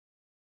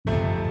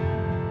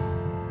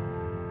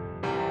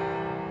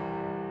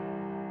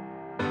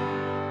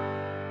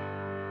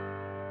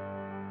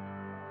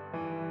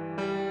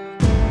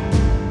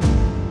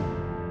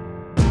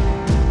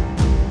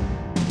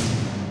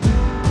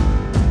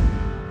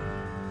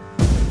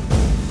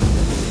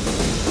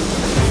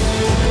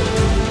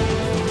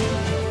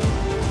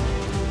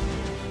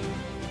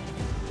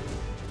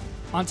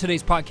On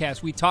today's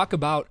podcast, we talk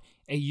about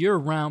a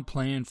year-round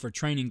plan for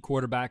training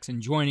quarterbacks,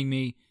 and joining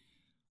me,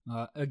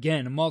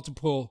 again, a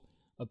multiple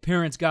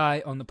appearance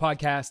guy on the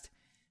podcast,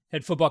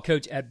 head football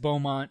coach at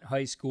Beaumont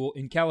High School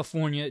in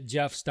California,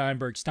 Jeff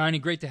Steinberg. Steiny,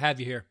 great to have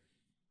you here.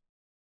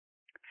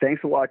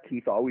 Thanks a lot,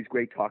 Keith. Always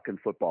great talking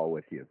football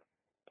with you.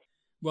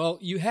 Well,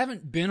 you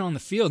haven't been on the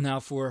field now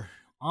for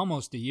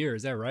almost a year.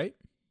 Is that right?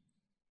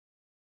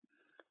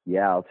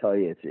 Yeah, I'll tell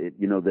you,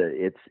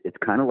 it's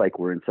kind of like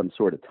we're in some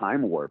sort of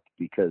time warp,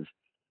 because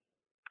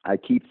I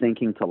keep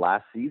thinking to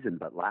last season,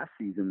 but last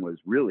season was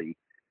really,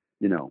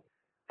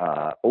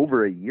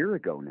 over a year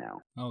ago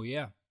now. Oh,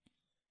 yeah.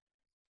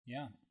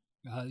 Yeah.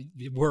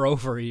 We're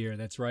over a year.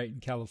 That's right,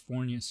 in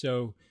California.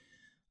 So,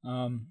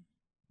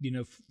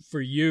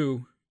 for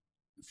you,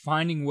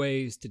 finding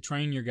ways to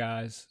train your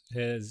guys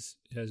has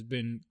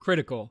been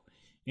critical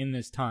in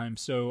this time.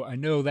 So I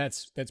know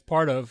that's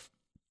part of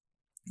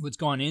what's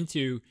gone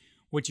into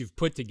what you've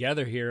put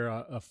together here,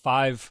 a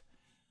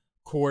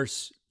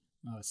 5-course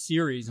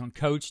series on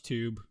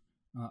CoachTube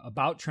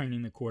about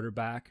training the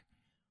quarterback.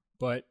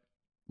 But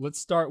let's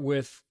start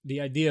with the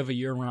idea of a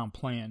year-round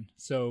plan.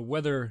 So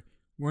whether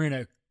we're in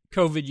a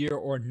COVID year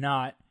or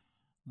not,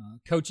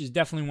 coaches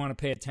definitely want to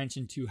pay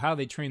attention to how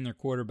they train their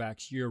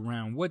quarterbacks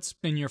year-round. What's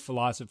been your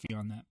philosophy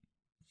on that?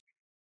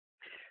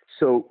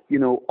 So,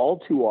 all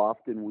too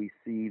often we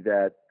see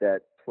that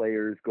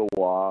players go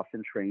off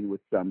and train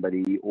with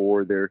somebody,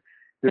 or their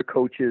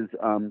coaches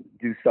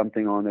do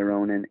something on their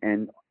own.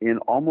 And in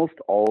almost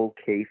all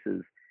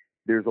cases,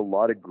 there's a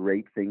lot of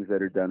great things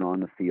that are done on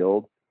the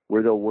field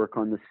where they'll work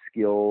on the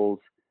skills,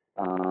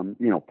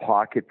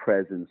 pocket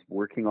presence,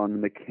 working on the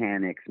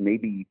mechanics,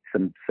 maybe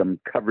some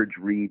coverage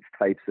reads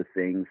types of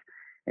things,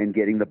 and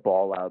getting the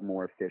ball out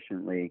more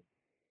efficiently,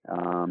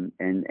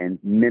 and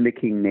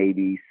mimicking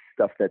maybe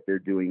stuff that they're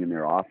doing in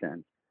their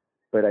offense.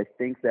 But I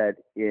think that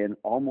in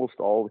almost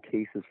all the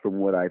cases, from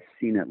what I've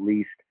seen at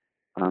least,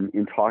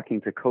 in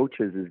talking to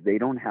coaches, is they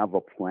don't have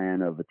a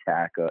plan of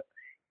attack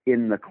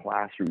in the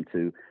classroom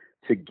to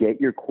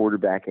get your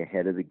quarterback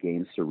ahead of the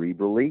game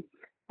cerebrally,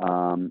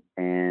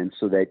 and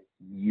so that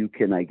you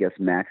can, I guess,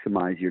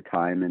 maximize your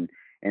time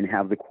and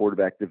have the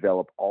quarterback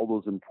develop all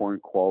those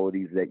important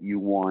qualities that you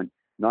want,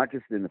 not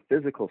just in the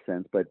physical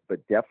sense, but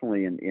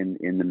definitely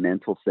in the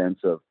mental sense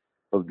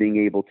of being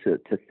able to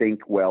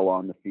think well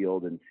on the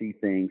field and see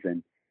things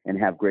and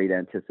have great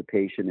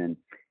anticipation.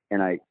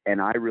 And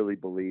I really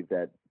believe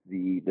that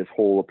this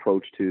whole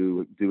approach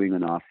to doing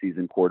an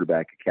off-season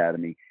quarterback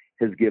academy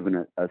has given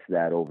us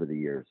that over the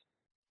years.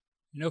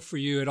 For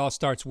you, it all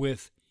starts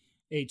with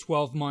a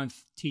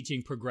 12-month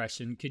teaching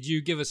progression. Could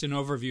you give us an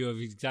overview of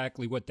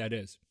exactly what that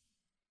is?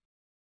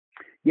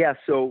 Yeah,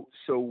 so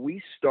we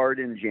start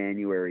in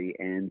January,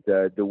 and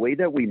the way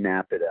that we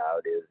map it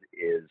out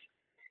is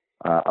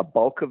a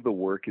bulk of the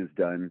work is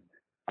done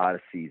out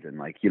of season.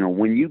 Like,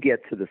 when you get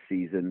to the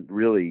season,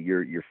 really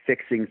you're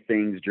fixing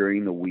things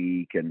during the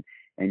week, and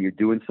you're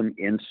doing some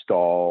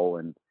install,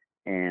 and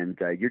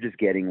you're just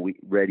getting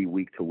ready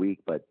week to week.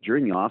 But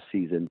during the off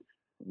season,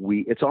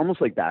 it's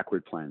almost like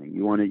backward planning.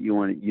 You want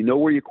to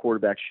where your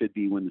quarterback should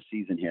be when the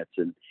season hits,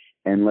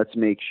 and let's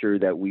make sure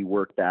that we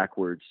work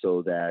backwards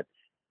so that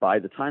by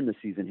the time the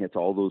season hits,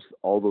 all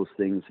those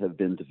things have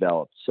been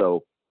developed.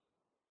 So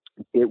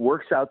it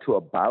works out to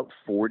about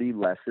 40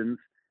 lessons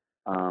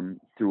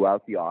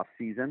throughout the off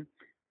season.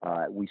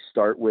 We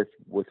start with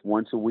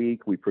once a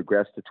week, we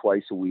progress to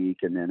twice a week,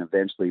 and then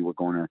eventually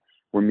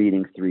we're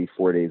meeting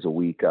 3-4 days a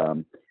week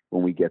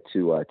when we get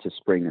to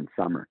spring and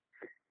summer.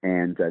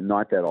 And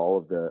not that all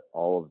of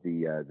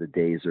the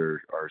days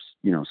are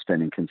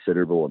spending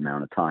considerable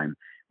amount of time,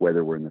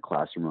 whether we're in the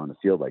classroom or on the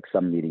field. Like,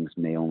 some meetings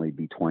may only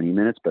be 20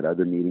 minutes, but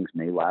other meetings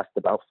may last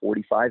about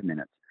 45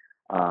 minutes.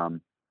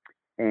 And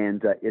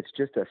it's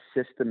just a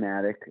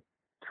systematic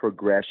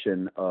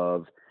progression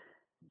of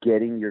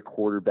getting your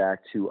quarterback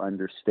to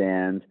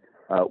understand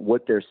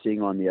what they're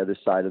seeing on the other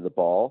side of the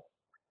ball,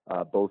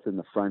 both in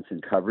the fronts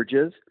and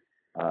coverages,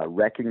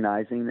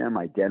 recognizing them,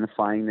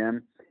 identifying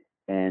them,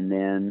 and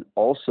then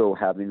also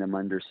having them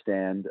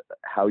understand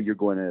how you're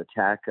going to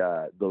attack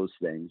those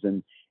things.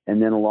 And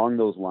then along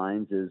those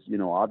lines is,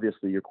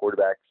 obviously your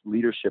quarterback's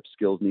leadership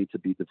skills need to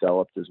be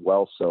developed as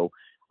well. So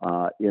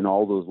in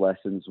all those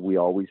lessons, we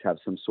always have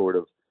some sort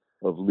of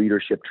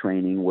leadership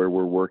training where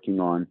we're working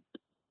on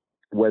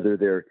whether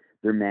they're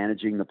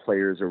managing the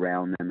players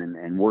around them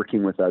and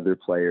working with other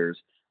players,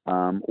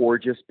 or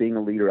just being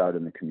a leader out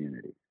in the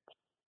community.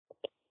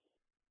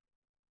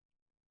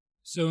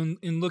 So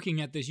in looking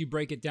at this, you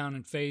break it down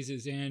in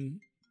phases, and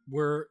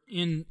we're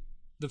in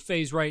the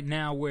phase right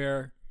now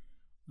where,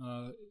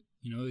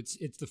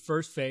 it's the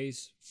first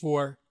phase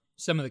for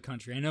some of the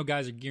country. I know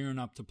guys are gearing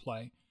up to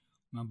play,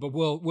 but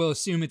we'll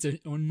assume it's a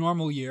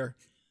normal year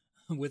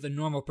with a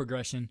normal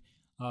progression.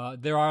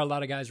 There are a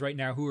lot of guys right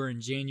now who are in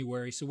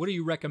January. So what do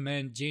you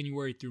recommend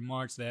January through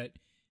March that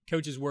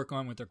coaches work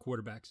on with their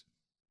quarterbacks?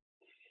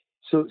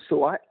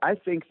 So I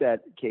think that,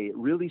 it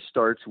really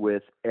starts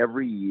with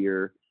every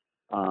year,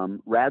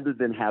 rather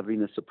than having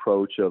this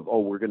approach of,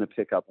 we're going to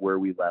pick up where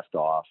we left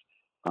off.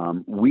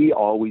 We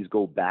always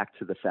go back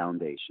to the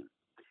foundation.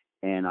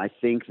 And I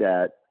think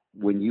that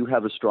when you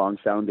have a strong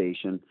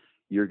foundation,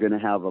 you're going to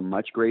have a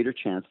much greater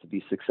chance to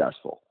be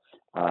successful.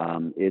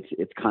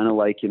 It's kind of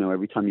like,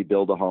 every time you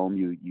build a home,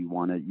 you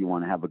want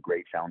to have a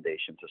great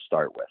foundation to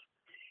start with.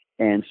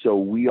 And so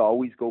we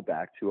always go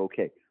back to,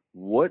 okay,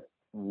 what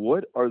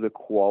are the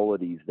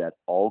qualities that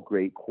all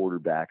great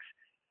quarterbacks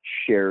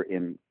share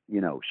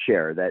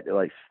that,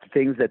 like,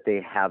 things that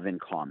they have in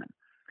common.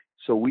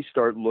 So we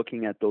start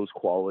looking at those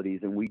qualities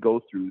and we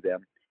go through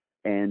them,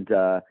 and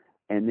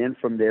then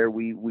from there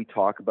we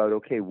talk about,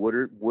 okay, what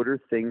are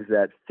things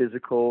that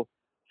physical,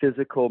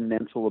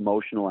 mental,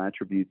 emotional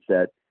attributes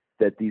that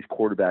these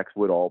quarterbacks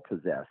would all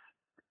possess.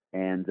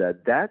 And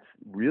that's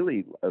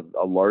really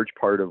a large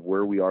part of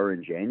where we are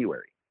in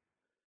January.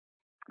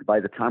 By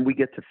the time we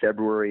get to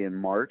February and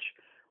March,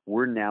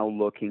 we're now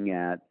looking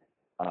at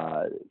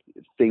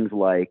things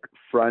like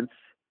fronts.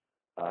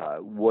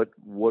 What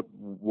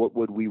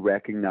would we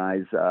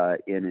recognize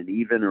in an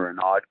even or an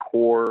odd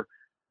core?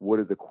 What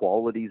are the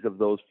qualities of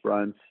those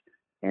fronts?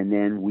 And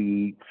then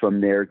we from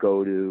there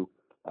go to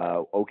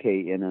okay,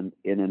 in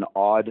an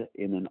odd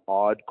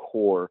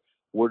core,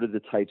 what are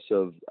the types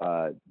of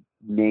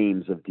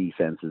names of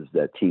defenses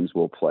that teams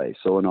will play?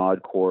 So an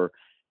odd core,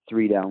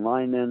 3 down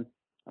linemen.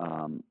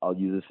 I'll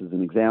use this as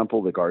an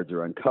example. The guards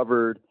are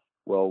uncovered.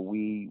 Well,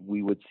 we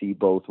would see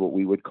both what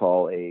we would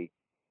call a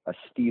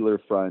Steeler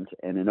front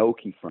and an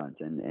Okie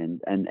front,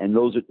 and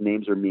those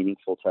names are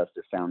meaningful to us.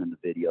 They're found in the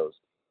videos.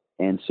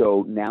 And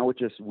so now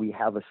we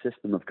have a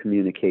system of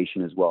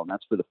communication as well, and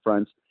that's for the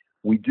fronts.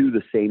 We do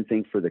the same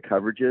thing for the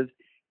coverages,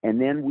 and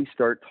then we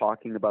start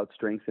talking about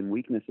strengths and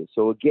weaknesses.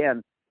 So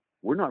again,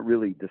 we're not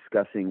really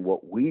discussing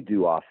what we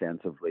do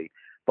offensively,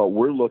 but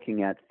we're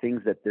looking at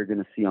things that they're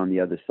going to see on the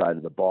other side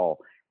of the ball.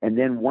 And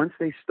then once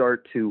they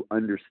start to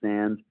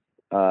understand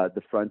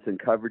the fronts and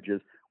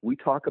coverages, we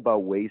talk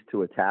about ways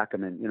to attack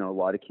them. And, a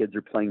lot of kids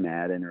are playing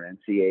Madden or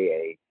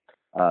NCAA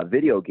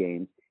video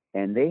games,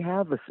 and they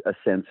have a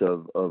sense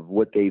of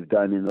what they've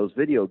done in those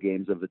video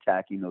games of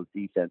attacking those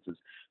defenses.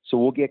 So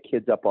we'll get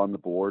kids up on the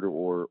board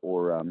or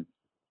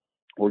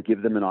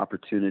give them an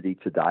opportunity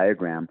to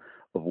diagram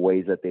of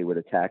ways that they would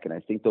attack. And I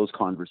think those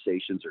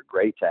conversations are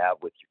great to have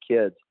with your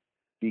kids,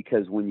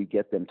 because when you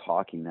get them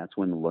talking, that's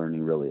when the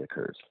learning really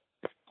occurs.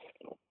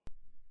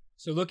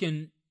 So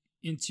looking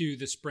into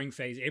the spring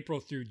phase,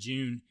 April through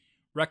June,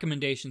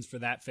 recommendations for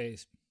that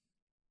phase?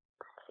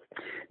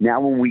 Now,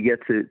 when we get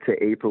to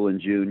April and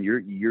June,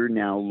 you're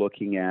now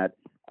looking at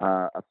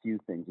a few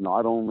things.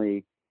 Not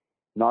only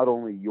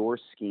your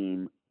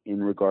scheme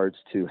in regards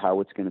to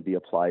how it's going to be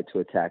applied to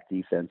attack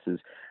defenses,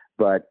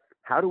 but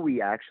how do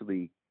we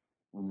actually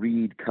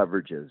read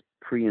coverages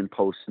pre and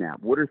post snap?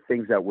 What are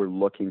things that we're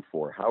looking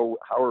for?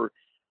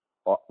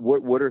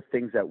 What are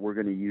things that we're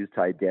going to use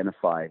to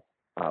identify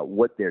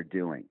what they're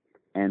doing?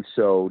 And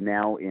so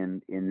now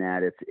in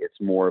that it's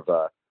more of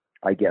a,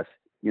 I guess,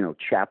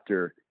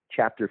 chapter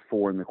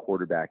 4 in the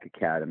Quarterback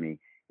Academy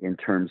in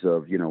terms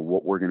of,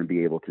 what we're going to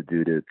be able to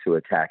do to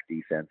attack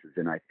defenses.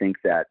 And I think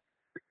that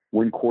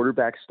when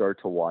quarterbacks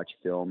start to watch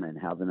film and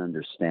have an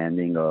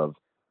understanding of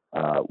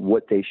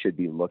what they should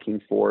be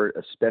looking for,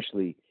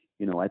 especially,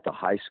 at the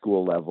high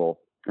school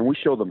level, and we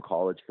show them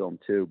college film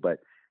too, but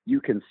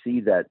you can see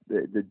that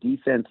the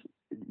defense,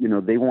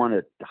 they want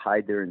to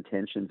hide their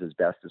intentions as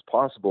best as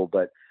possible,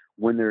 but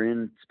when they're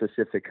in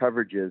specific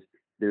coverages,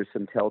 there's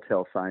some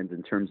telltale signs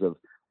in terms of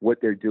what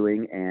they're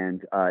doing.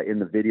 And in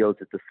the videos,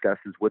 it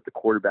discusses what the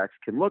quarterbacks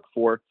can look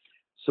for.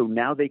 So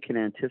now they can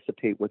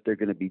anticipate what they're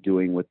going to be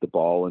doing with the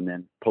ball. And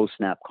then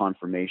post-snap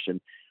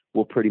confirmation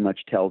will pretty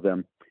much tell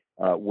them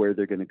where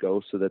they're going to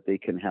go so that they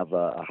can have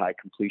a high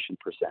completion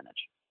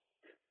percentage.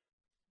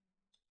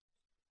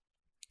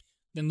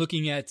 Then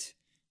looking at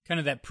kind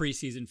of that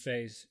preseason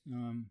phase,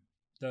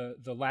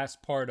 the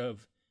last part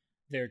of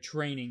their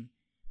training,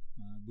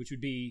 which would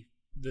be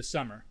the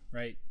summer,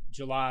 right?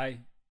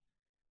 July,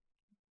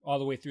 all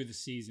the way through the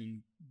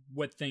season.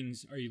 What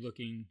things are you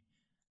looking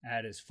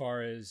at as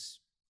far as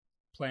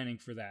planning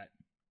for that?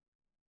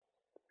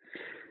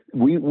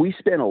 We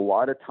spend a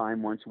lot of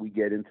time once we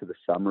get into the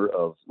summer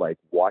of like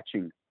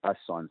watching us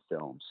on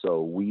film.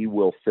 So we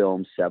will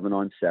film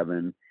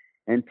 7-on-7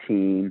 and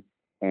team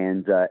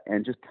and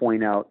just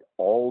point out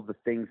all the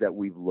things that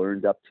we've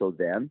learned up till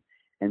then.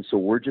 And so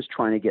we're just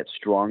trying to get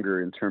stronger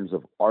in terms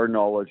of our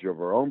knowledge of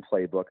our own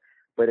playbook,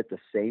 but at the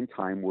same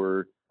time,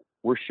 we're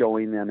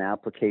showing them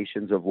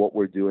applications of what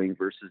we're doing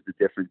versus the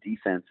different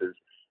defenses.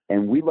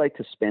 And we like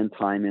to spend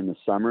time in the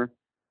summer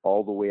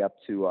all the way up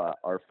to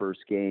our first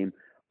game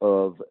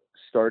of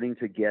starting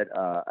to get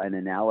an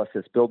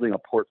analysis, building a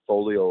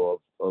portfolio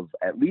of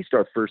at least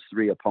our first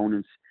 3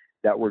 opponents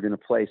that we're going to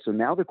play. So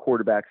now the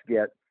quarterbacks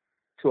get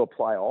to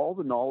apply all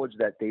the knowledge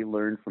that they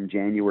learned from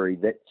January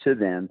to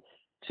then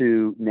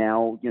to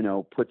now,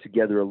 put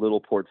together a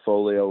little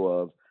portfolio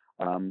of,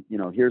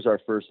 here's our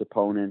first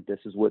opponent. This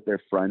is what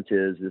their front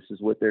is. This is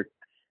what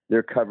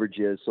their coverage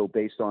is. So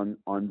based on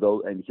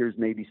those, and here's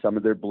maybe some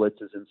of their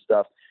blitzes and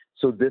stuff.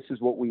 So this is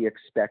what we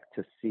expect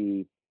to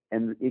see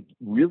it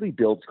really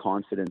builds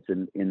confidence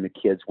in the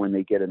kids when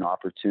they get an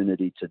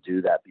opportunity to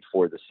do that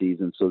before the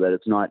season, so that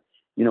it's not,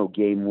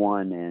 game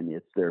one and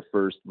it's their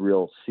first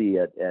real see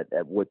at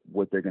what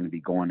they're going to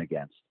be going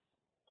against.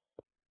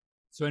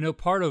 So I know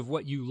part of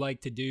what you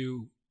like to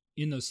do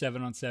in those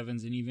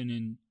 7-on-7s and even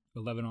in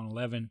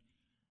 11-on-11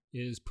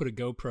 is put a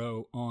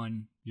GoPro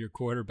on your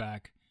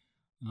quarterback.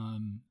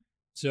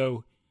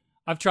 So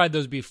I've tried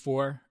those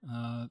before.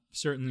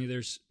 Certainly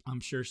there's,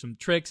 I'm sure, some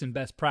tricks and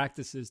best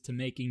practices to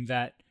making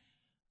that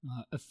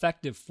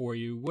effective for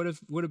you. What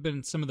have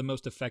been some of the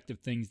most effective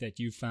things that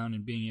you've found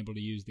in being able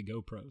to use the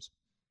GoPros?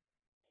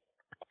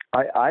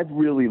 I've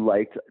really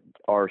liked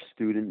our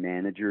student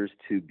managers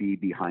to be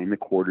behind the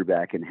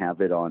quarterback and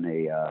have it on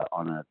a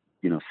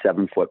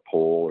 7-foot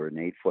pole or an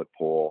 8-foot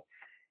pole,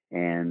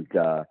 and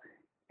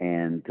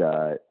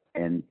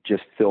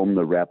just film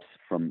the reps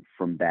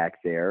from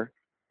back there.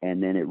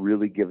 And then it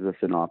really gives us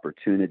an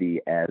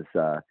opportunity as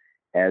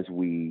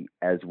we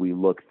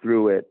look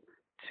through it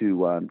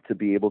to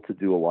be able to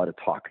do a lot of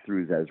talk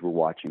throughs as we're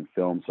watching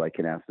film. So I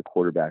can ask the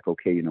quarterback,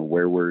 okay,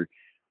 where were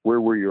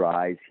your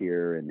eyes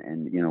here, and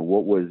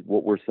what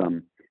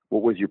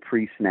was your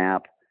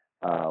pre-snap?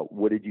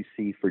 What did you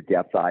see for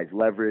depth eyes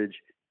leverage?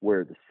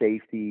 Where are the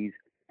safeties?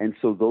 And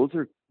so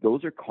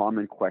those are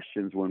common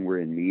questions when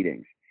we're in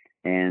meetings.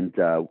 And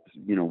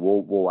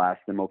we'll ask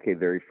them, okay,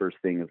 very first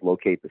thing is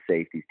locate the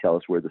safeties. Tell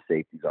us where the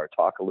safeties are.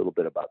 Talk a little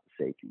bit about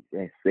the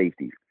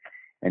safeties.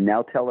 And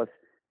now tell us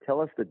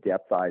the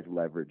depth eyes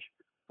leverage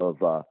of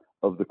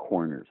the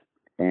corners.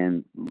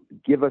 And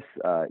give us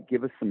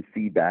some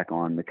feedback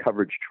on the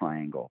coverage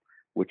triangle,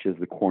 which is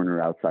the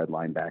corner, outside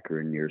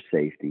linebacker, and near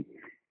safety.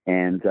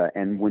 And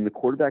when the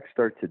quarterbacks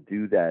start to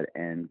do that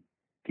and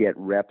get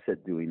reps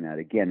at doing that,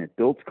 again, it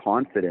builds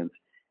confidence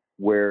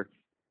where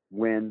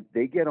when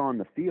they get on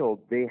the field,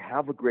 they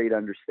have a great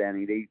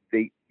understanding.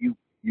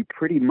 You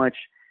pretty much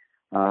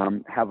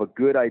have a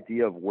good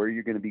idea of where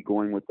you're going to be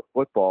going with the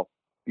football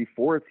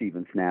before it's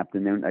even snapped.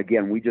 And then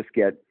again, we just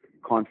get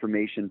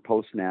confirmation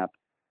post snap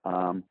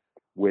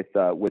with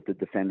what the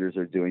defenders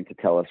are doing to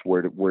tell us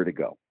where to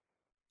go.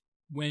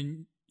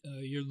 When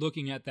you're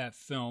looking at that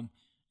film,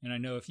 and I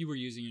know if you were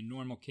using a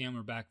normal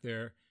camera back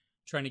there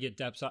trying to get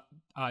depth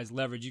eyes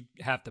leverage, you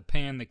have to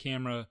pan the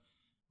camera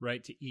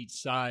right to each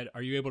side.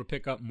 Are you able to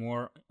pick up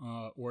more,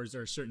 or is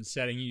there a certain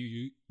setting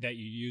that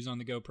you use on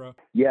the GoPro?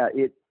 Yeah,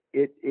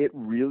 it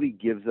really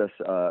gives us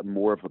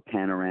more of a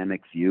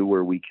panoramic view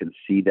where we can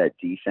see that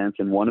defense.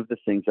 And one of the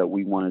things that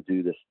we want to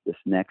do this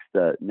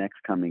next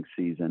coming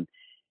season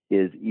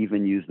is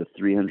even use the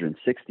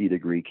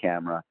 360-degree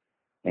camera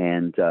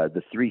and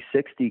the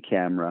 360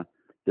 camera.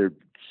 They're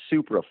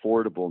super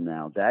affordable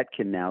now. That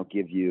can now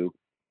give you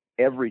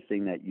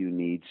everything that you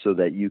need so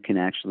that you can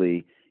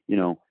actually,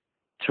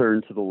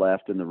 turn to the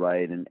left and the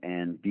right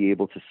and be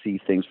able to see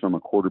things from a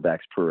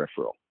quarterback's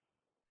peripheral.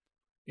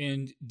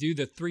 And do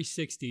the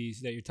 360s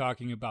that you're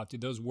talking about, do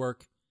those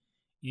work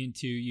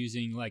into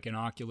using like an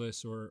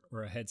Oculus or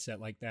a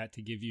headset like that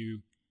to give you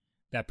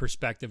that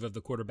perspective of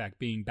the quarterback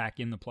being back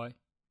in the play?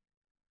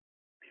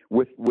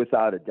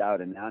 Without a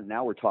doubt. And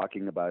now we're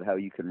talking about how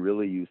you can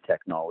really use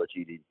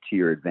technology to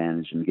your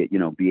advantage and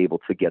be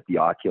able to get the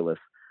Oculus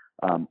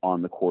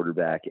on the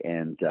quarterback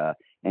and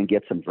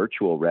get some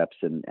virtual reps.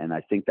 And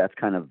I think that's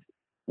kind of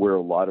where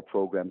a lot of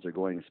programs are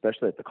going,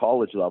 especially at the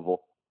college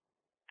level,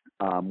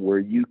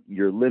 where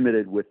you're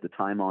limited with the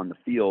time on the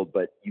field,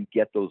 but you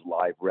get those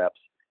live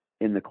reps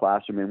in the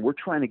classroom. And we're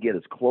trying to get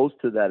as close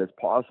to that as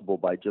possible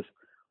by just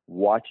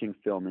watching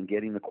film and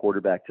getting the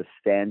quarterback to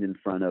stand in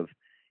front of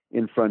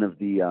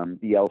the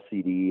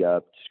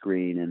LCD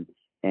screen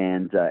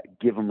and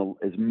give them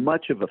as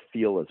much of a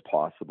feel as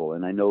possible.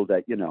 And I know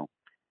that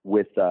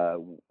with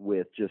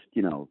just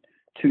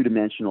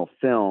two-dimensional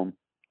film,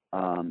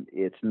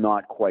 it's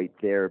not quite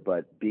there.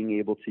 But being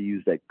able to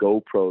use that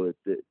GoPro,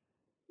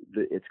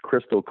 it's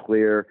crystal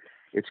clear.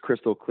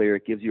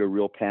 It gives you a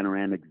real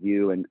panoramic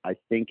view, and I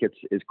think it's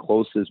as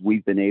close as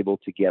we've been able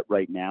to get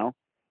right now.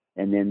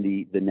 And then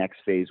the next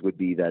phase would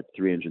be that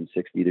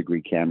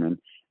 360-degree camera.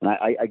 And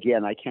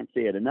I can't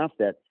say it enough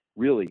that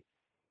really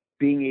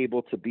being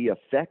able to be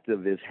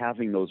effective is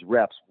having those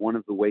reps. One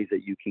of the ways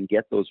that you can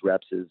get those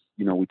reps is,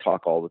 we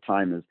talk all the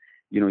time is,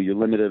 you're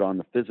limited on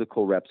the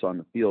physical reps on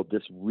the field.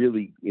 This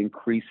really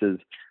increases,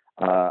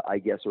 or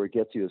it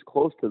gets you as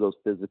close to those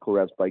physical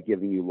reps by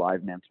giving you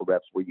live mental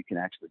reps where you can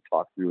actually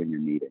talk through in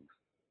your meetings.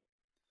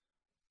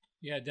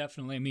 Yeah,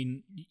 definitely. I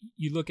mean,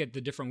 you look at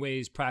the different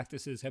ways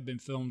practices have been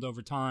filmed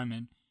over time,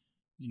 and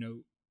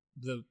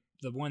the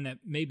one that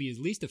maybe is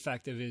least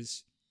effective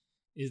is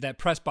that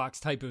press box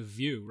type of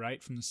view,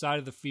 right, from the side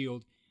of the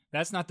field.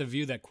 That's not the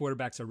view that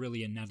quarterbacks are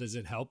really in. Now, does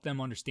it help them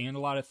understand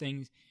a lot of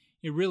things?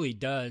 It really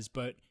does,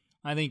 but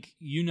I think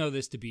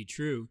this to be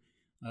true.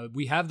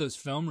 We have those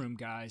film room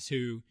guys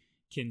who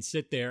can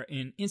sit there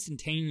and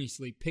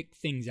instantaneously pick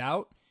things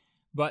out,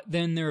 but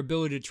then their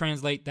ability to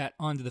translate that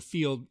onto the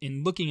field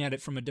and looking at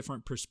it from a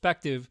different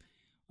perspective,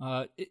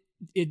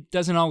 it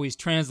doesn't always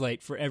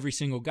translate for every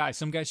single guy.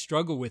 Some guys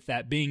struggle with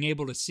that, being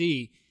able to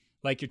see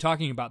like you're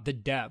talking about, the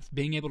depth,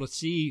 being able to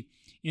see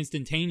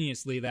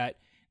instantaneously that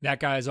that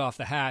guy's off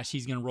the hash,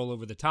 he's going to roll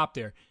over the top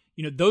there.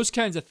 Those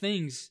kinds of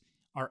things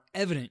are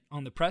evident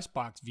on the press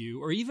box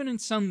view, or even in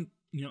some,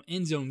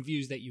 end zone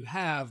views that you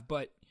have,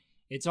 but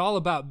it's all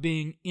about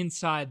being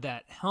inside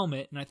that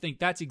helmet. And I think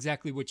that's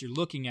exactly what you're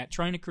looking at,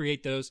 trying to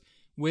create those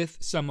with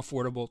some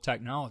affordable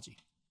technology.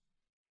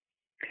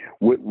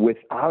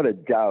 Without a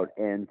doubt.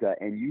 And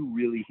you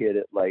really hit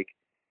it. Like,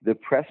 the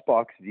press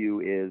box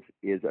view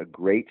is a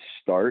great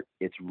start.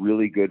 It's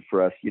really good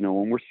for us,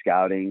 when we're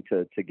scouting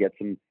to get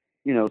some,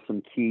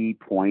 some key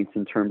points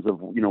in terms of,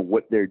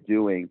 what they're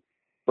doing.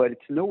 But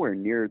it's nowhere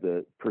near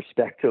the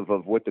perspective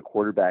of what the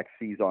quarterback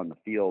sees on the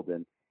field.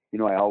 And,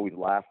 I always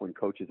laugh when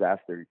coaches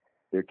ask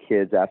their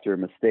kids after a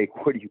mistake,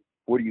 what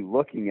are you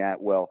looking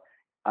at? Well,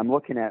 I'm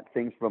looking at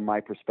things from my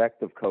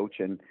perspective, coach,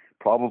 and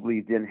probably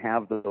didn't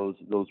have those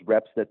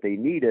reps that they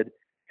needed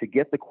to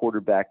get the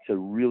quarterback to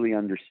really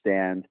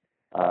understand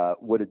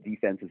what a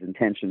defense's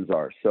intentions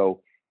are. So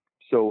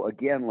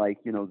again, like,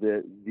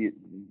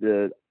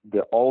 the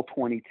all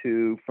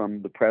 22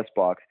 from the press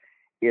box,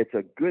 it's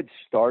a good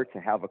start to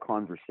have a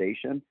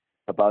conversation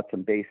about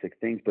some basic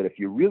things. But if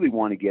you really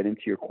want to get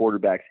into your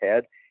quarterback's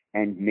head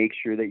and make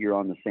sure that you're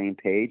on the same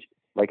page,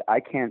 like, I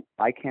can't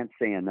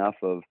say enough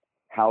of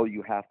how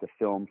you have to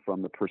film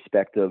from the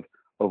perspective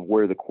of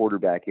where the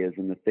quarterback is.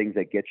 And the things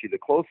that get you the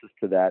closest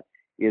to that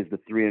is the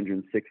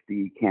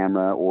 360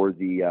 camera or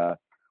the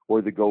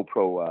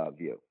GoPro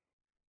view.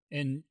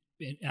 And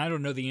I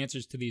don't know the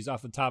answers to these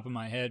off the top of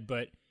my head,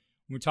 but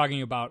when we're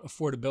talking about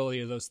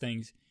affordability of those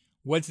things,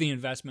 what's the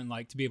investment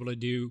like to be able to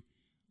do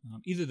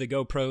either the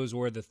GoPros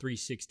or the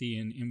 360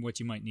 and what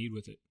you might need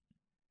with it?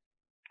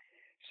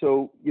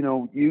 So,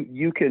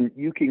 you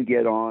can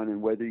get on,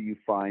 and whether you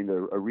find a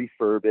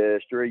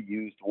refurbished or a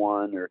used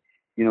one, or,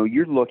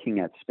 you're looking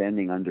at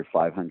spending under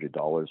 $500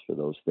 for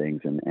those things.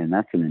 And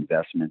that's an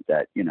investment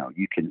that,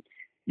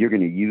 you're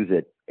going to use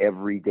it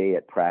every day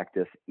at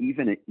practice,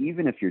 even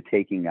if you're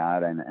taking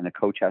out and a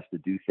coach has to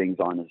do things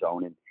on his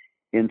own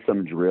in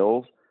some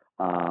drills.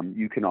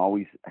 You can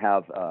always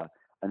have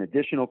an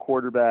additional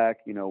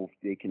quarterback.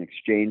 They can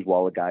exchange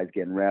while a guy's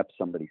getting reps,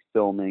 somebody's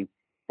filming.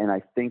 And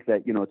I think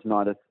that,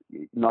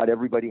 it's not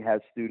everybody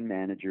has student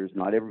managers,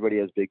 not everybody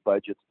has big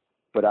budgets,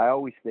 but I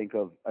always think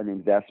of an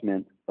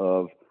investment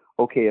of,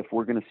 okay, if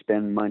we're going to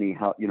spend money,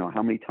 how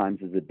many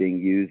times is it being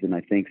used? And I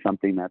think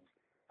something that's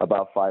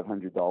about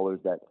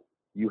 $500 that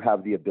you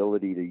have the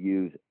ability to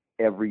use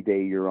every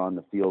day you're on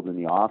the field in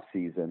the off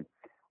season,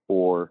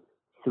 or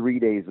 3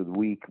 days a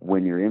week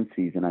when you're in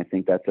season, I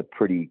think that's a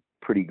pretty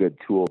good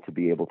tool to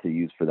be able to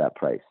use for that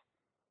price.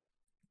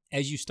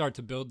 As you start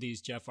to build these,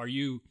 Jeff, are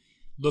you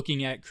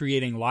looking at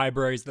creating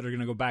libraries that are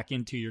going to go back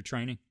into your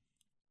training?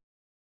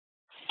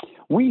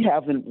 We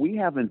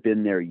haven't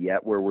been there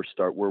yet where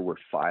we're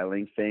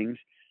filing things.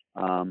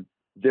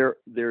 There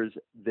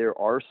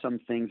are some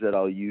things that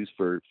I'll use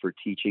for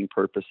teaching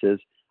purposes.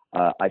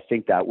 I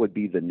think that would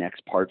be the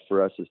next part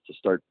for us, is to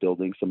start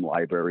building some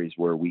libraries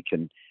where we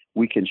can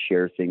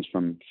share things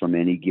from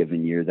any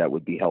given year that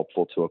would be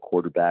helpful to a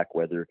quarterback,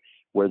 whether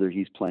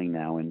he's playing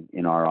now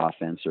in our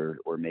offense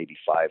or maybe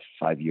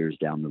five years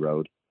down the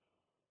road.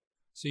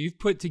 So you've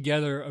put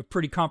together a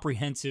pretty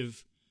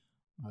comprehensive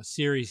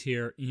series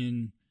here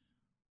in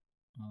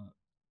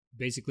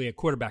basically a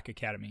quarterback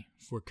academy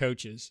for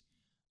coaches.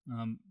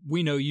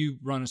 We know you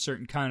run a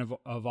certain kind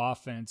of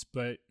offense,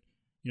 but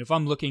if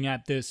I'm looking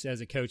at this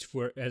as a coach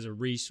as a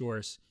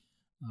resource,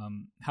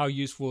 how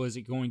useful is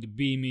it going to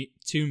be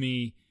to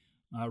me,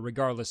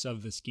 regardless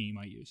of the scheme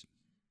I use?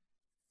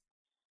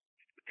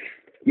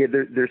 Yeah,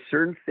 there's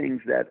certain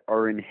things that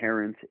are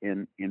inherent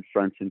in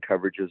fronts and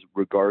coverages,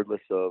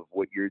 regardless of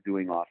what you're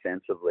doing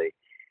offensively.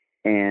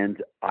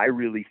 And I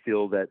really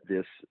feel that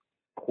this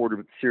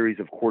series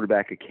of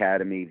quarterback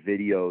academy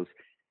videos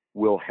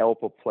will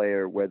help a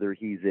player, whether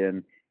he's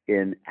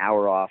in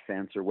our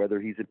offense or whether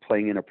he's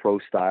playing in a pro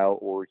style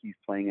or he's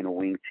playing in a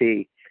wing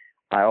T.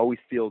 I always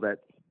feel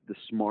that the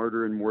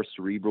smarter and more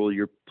cerebral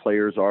your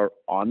players are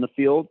on the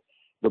field,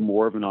 the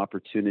more of an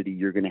opportunity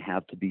you're going to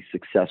have to be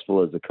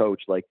successful as a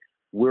coach. Like,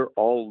 we're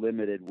all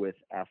limited with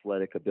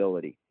athletic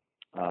ability.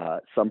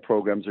 Some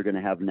programs are going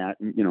to have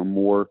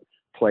more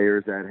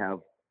players that have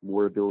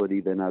more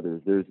ability than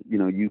others. There's,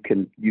 you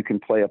can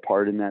play a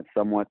part in that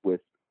somewhat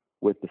with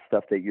the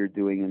stuff that you're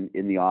doing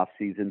in the off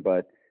season.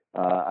 But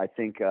I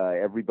think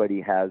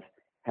everybody has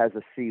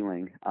a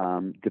ceiling,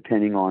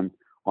 depending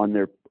on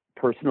their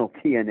personal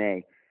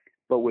DNA.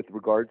 But with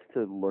regards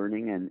to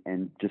learning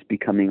and just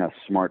becoming a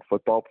smart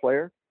football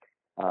player,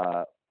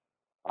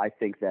 I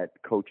think that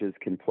coaches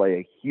can play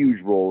a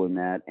huge role in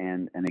that.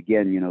 And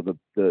again,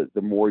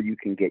 the more you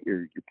can get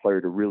your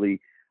player to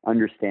really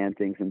understand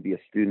things and be a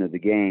student of the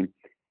game,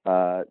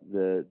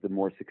 the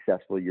more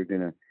successful you're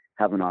going to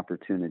have an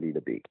opportunity to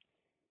be.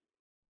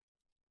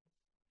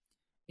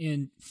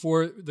 And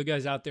for the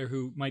guys out there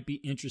who might be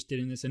interested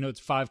in this, I know it's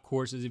 5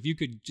 courses. If you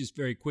could just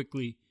very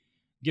quickly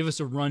give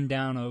us a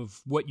rundown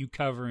of what you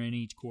cover in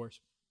each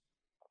course.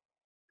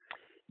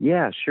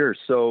 Yeah, sure.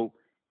 So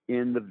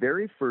in the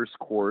very first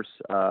course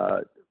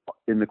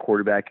in the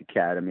Quarterback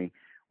Academy,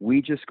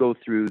 we just go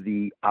through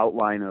the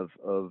outline of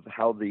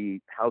how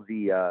the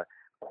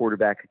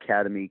Quarterback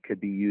Academy could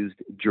be used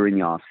during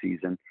the off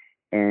season,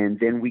 and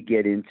then we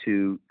get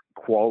into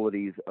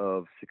qualities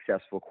of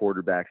successful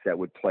quarterbacks that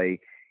would play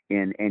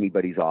in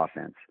anybody's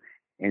offense.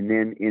 And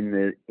then in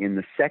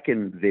the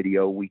second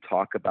video, we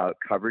talk about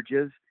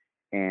coverages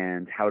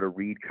and how to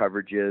read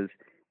coverages,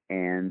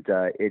 and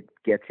it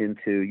gets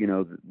into, you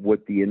know,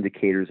 what the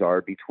indicators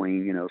are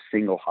between, you know,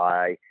 single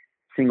high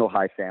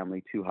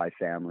family, two high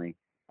family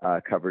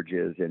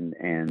coverages,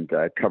 and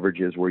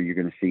coverages where you're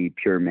going to see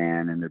pure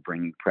man and they're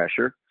bringing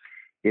pressure.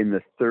 In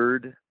the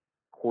third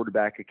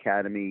Quarterback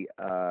Academy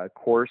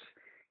course,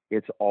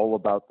 it's all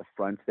about the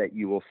fronts that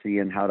you will see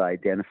and how to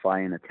identify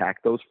and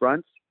attack those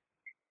fronts.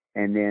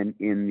 And then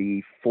in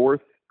the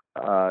fourth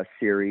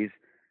series,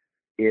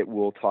 it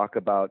will talk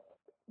about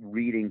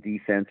reading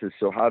defenses.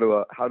 So how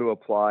to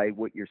apply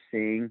what you're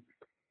seeing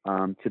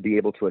to be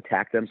able to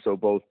attack them. So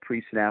both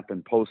pre-snap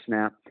and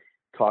post-snap.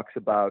 Talks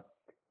about,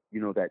 you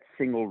know, that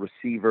single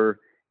receiver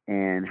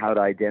and how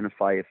to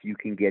identify if you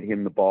can get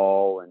him the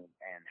ball, and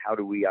how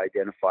do we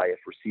identify if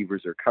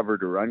receivers are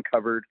covered or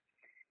uncovered.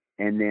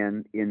 And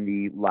then in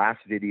the last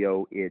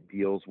video, it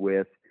deals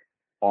with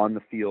on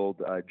the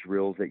field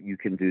drills that you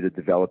can do to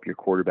develop your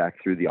quarterback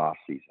through the off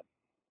season.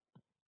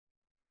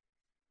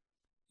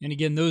 And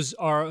again, those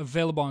are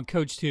available on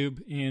CoachTube,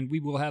 and we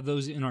will have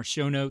those in our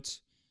show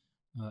notes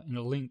and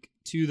a link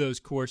to those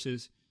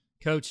courses.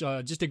 Coach,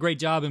 just a great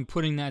job in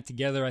putting that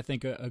together. I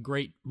think a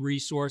great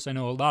resource. I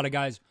know a lot of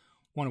guys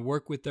want to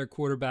work with their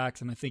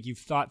quarterbacks, and I think you've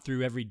thought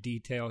through every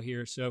detail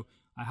here. So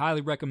I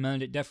highly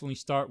recommend it. Definitely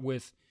start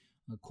with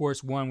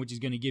Course 1, which is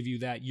going to give you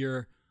that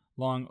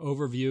year-long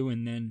overview,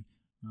 and then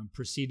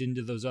proceed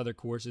into those other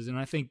courses. And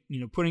I think, you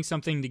know, putting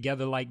something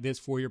together like this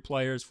for your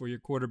players, for your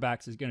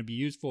quarterbacks, is going to be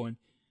useful. And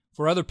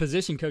for other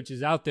position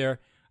coaches out there,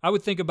 I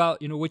would think about,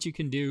 you know, what you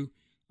can do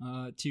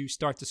to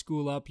start to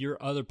school up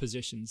your other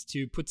positions,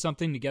 to put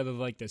something together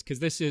like this, because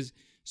this is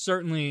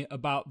certainly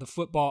about the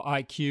football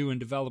IQ and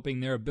developing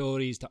their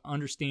abilities to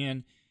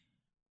understand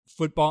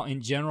football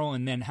in general,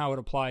 and then how it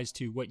applies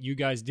to what you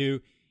guys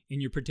do in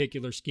your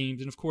particular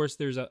schemes. And of course,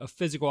 there's a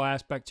physical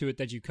aspect to it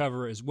that you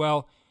cover as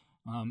well.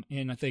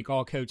 And I think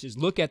all coaches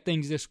look at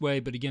things this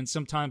way, but again,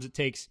 sometimes it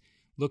takes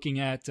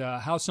looking at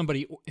how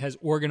somebody has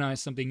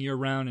organized something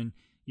year-round, and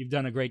you've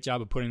done a great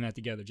job of putting that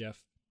together,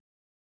 Jeff.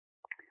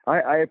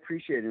 I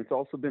appreciate it. It's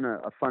also been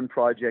a fun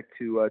project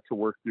to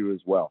work through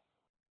as well.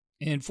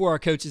 And for our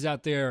coaches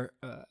out there,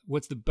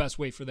 what's the best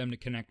way for them to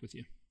connect with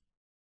you?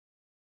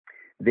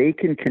 They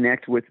can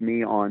connect with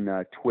me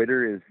on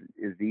Twitter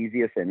is the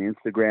easiest, and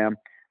Instagram.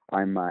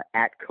 I'm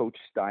at Coach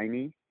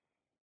Steiny.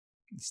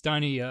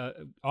 Steiny,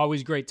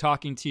 always great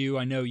talking to you.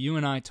 I know you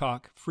and I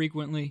talk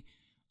frequently.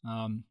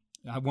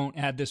 I won't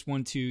add this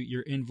one to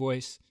your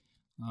invoice.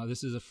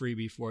 This is a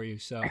freebie for you.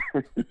 So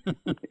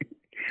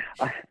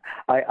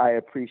I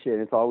appreciate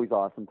it. It's always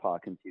awesome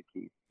talking to you,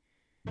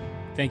 Keith.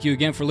 Thank you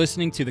again for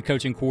listening to the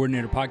Coaching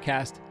Coordinator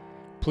Podcast.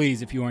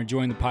 Please, if you are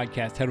enjoying the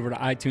podcast, head over to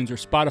iTunes or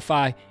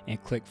Spotify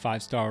and click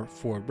 5-star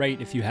for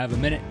rate. If you have a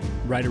minute,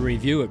 write a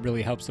review. It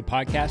really helps the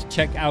podcast.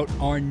 Check out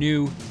our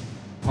new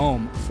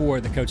home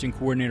for the Coaching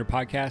Coordinator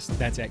Podcast.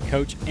 That's at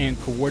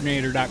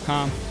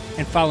coachandcoordinator.com.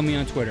 And follow me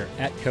on Twitter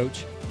at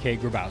Coach K.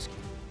 Grabowski.